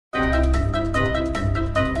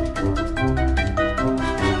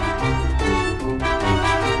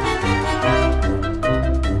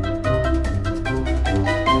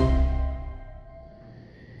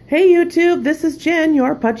Hey YouTube, this is Jen,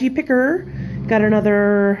 your pudgy picker. Got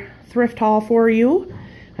another thrift haul for you.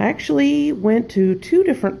 I actually went to two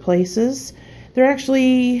different places. They're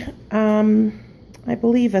actually, I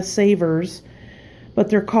believe, a Savers, but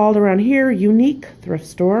they're called around here Unique Thrift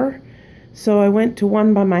Store. So I went to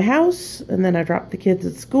one by my house, and then I dropped the kids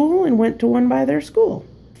at school and went to one by their school.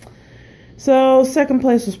 So second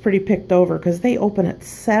place was pretty picked over because they open at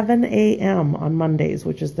 7 a.m. on Mondays,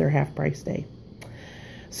 which is their half price day.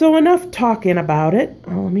 So enough talking about it.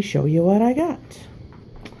 Let me show you what I got.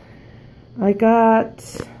 I got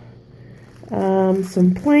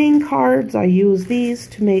some playing cards. I use these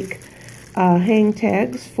to make hang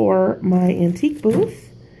tags for my antique booth.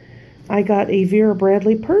 I got a Vera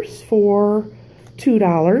Bradley purse for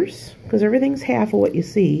 $2 because everything's half of what you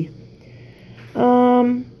see.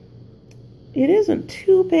 It isn't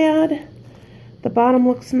too bad. The bottom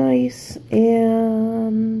looks nice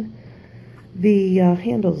and the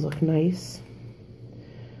handles look nice,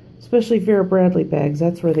 especially Vera Bradley bags.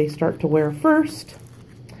 That's where they start to wear first.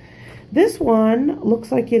 This one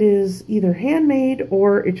looks like it is either handmade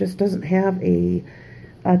or it just doesn't have a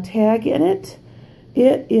tag in it.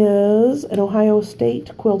 It is an Ohio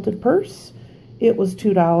State quilted purse. It was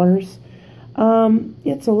 $2.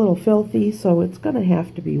 It's a little filthy, so it's going to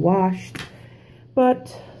have to be washed.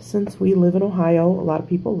 But since we live in Ohio, a lot of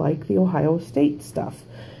people like the Ohio State stuff.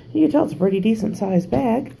 You can tell it's a pretty decent sized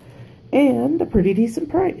bag and a pretty decent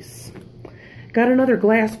price. Got another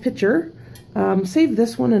glass pitcher. Saved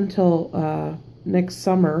this one until next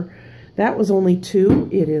summer. That was only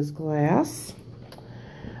 $2. It is glass.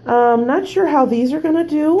 Not sure how these are going to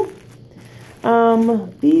do.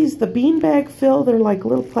 The beanbag fill, they're like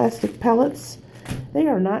little plastic pellets. They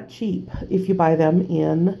are not cheap if you buy them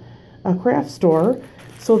in a craft store.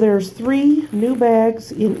 So there's 3 new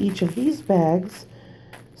bags in each of these bags.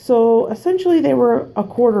 So essentially they were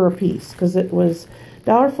 $0.25 a piece because it was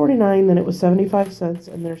 $1.49, then it was 75 cents,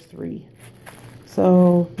 and there's 3.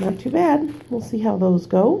 So not too bad. We'll see how those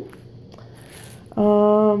go.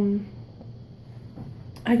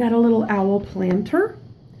 I got a little owl planter.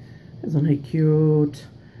 Isn't he cute?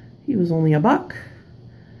 He was only $1.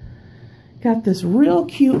 Got this real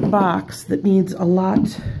cute box that needs a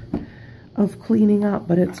lot of cleaning up,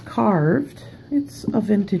 but it's carved. It's a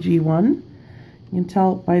vintagey one. You can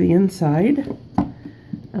tell by the inside.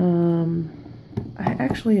 I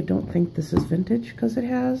don't think this is vintage because it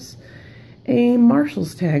has a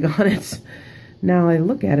Marshall's tag on it. Now I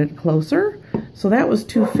look at it closer. So that was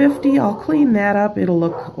 $2.50. I'll clean that up. It'll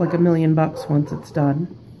look like $1 million once it's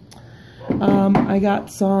done. I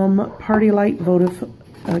got some Party Light votive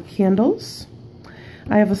candles.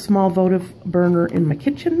 I have a small votive burner in my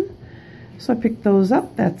kitchen, so I picked those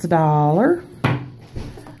up. That's $1.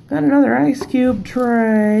 Got another ice cube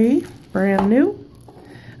tray, brand new.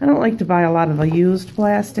 I don't like to buy a lot of the used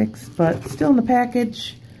plastics, but still in the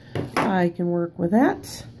package, I can work with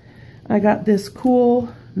that. I got this cool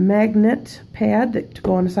magnet pad to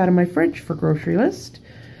go on the side of my fridge for grocery list.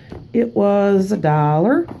 It was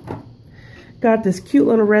 $1. Got this cute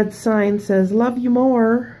little red sign, says love you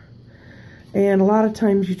more. And a lot of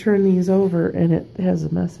times you turn these over and it has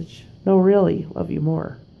a message. No, really, love you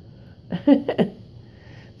more.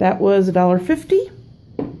 That was $1.50.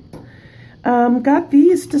 Got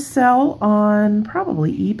these to sell on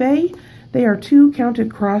probably eBay. They are 2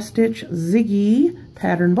 counted cross-stitch Ziggy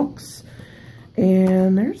pattern books.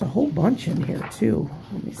 And there's a whole bunch in here too.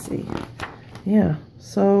 Let me see. Yeah,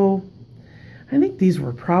 so I think these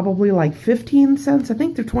were probably like 15 cents. I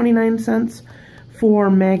think they're 29 cents for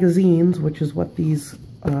magazines, which is what these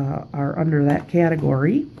are under that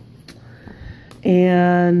category.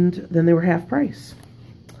 And then they were half price.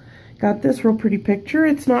 Got this real pretty picture.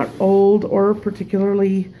 It's not old or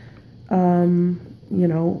particularly, you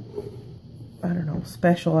know, I don't know,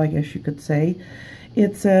 special, I guess you could say.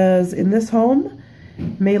 It says, in this home,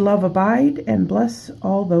 may love abide and bless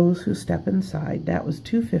all those who step inside. That was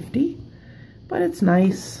 $2.50, but it's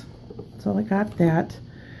nice. So I got that.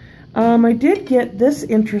 I did get this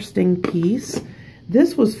interesting piece.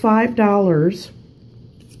 This was $5.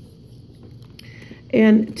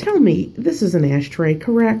 And tell me, this is an ashtray,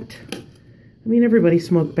 correct? I mean, everybody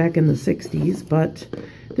smoked back in the 60s, but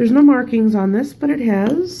there's no markings on this, but it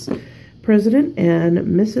has President and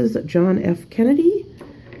Mrs. John F. Kennedy.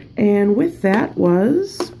 And with that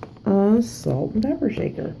was a salt and pepper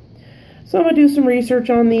shaker. So I'm going to do some research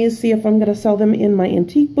on these, see if I'm going to sell them in my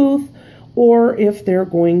antique booth or if they're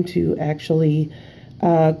going to actually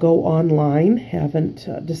go online. Haven't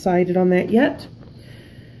decided on that yet.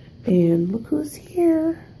 And look who's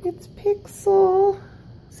here. It's Pixel.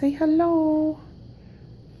 Say hello.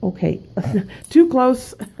 Okay, too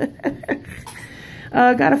close.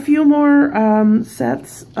 Got a few more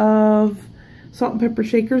sets of salt and pepper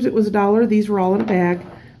shakers. It was $1. These were all in a bag.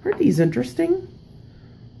 Aren't these interesting?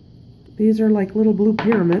 These are like little blue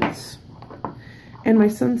pyramids. And my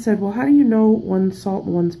son said, well, how do you know one's salt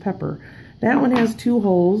and one's pepper? That one has 2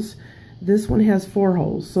 holes. This one has 4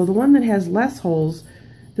 holes. So the one that has less holes,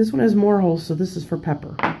 this one has more holes, so this is for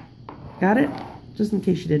pepper. Got it? Just in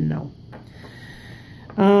case you didn't know.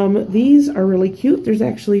 These are really cute. There's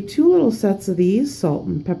actually 2 little sets of these, salt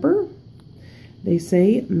and pepper. They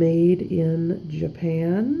say made in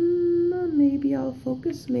Japan. Maybe I'll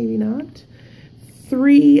focus, maybe not.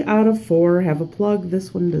 3 out of 4 have a plug.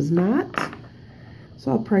 This one does not.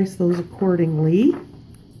 So I'll price those accordingly.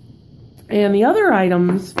 And the other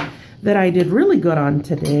items that I did really good on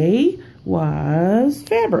today was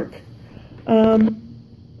fabric.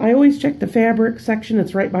 I always check the fabric section.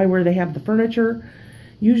 It's right by where they have the furniture.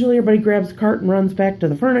 Usually everybody grabs the cart and runs back to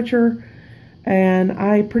the furniture. And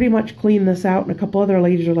I pretty much cleaned this out, and a couple other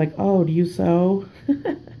ladies are like, oh, do you sew?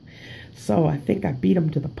 So I think I beat them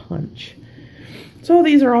to the punch. So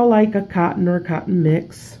these are all like a cotton or a cotton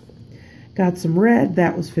mix. Got some red,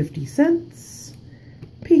 that was 50 cents.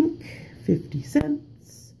 Pink, 50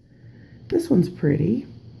 cents. This one's pretty.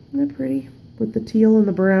 Isn't that pretty? With the teal and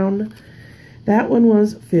the brown. That one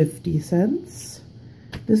was 50 cents.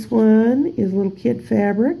 This one is little kid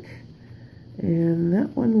fabric. And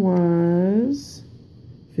that one was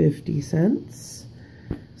 50 cents.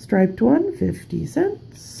 Striped one, 50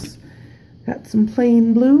 cents. Got some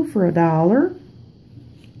plain blue for $1.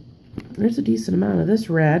 There's a decent amount of this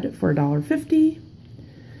red for $1.50.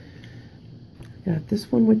 Got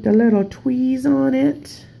this one with the little tweeze on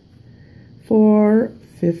it for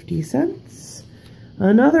 50 cents.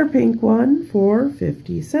 Another pink one for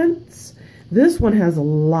 50 cents. This one has a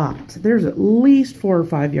lot. There's at least 4 or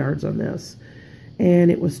 5 yards on this.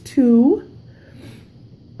 And it was $2.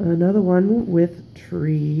 Another one with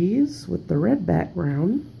trees with the red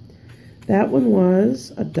background. That one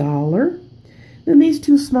was $1. Then these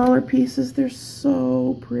 2 smaller pieces, they're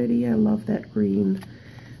so pretty. I love that green.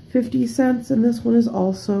 50 cents, and this one is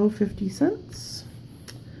also 50 cents.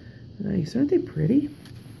 Nice, aren't they pretty?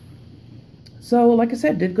 So, like I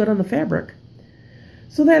said, did good on the fabric.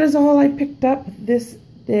 So that is all I picked up this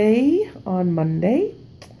day on Monday.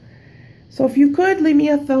 So if you could, leave me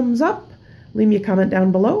a thumbs up. Leave me a comment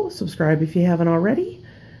down below. Subscribe if you haven't already.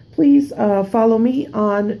 Please follow me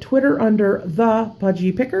on Twitter under The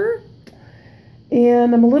Pudgy Picker.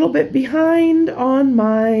 And I'm a little bit behind on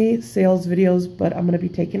my sales videos, but I'm going to be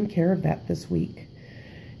taking care of that this week.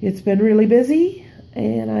 It's been really busy,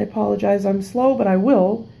 and I apologize I'm slow, but I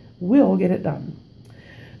will get it done.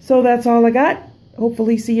 So that's all I got.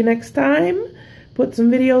 Hopefully see you next time. Put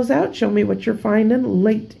some videos out. Show me what you're finding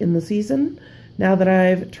late in the season. Now that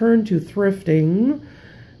I've turned to thrifting,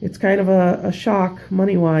 it's kind of a shock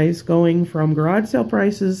money-wise going from garage sale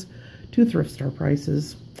prices to thrift store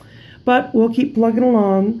prices. But we'll keep plugging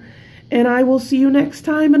along, and I will see you next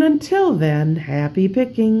time. And until then, happy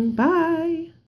picking. Bye.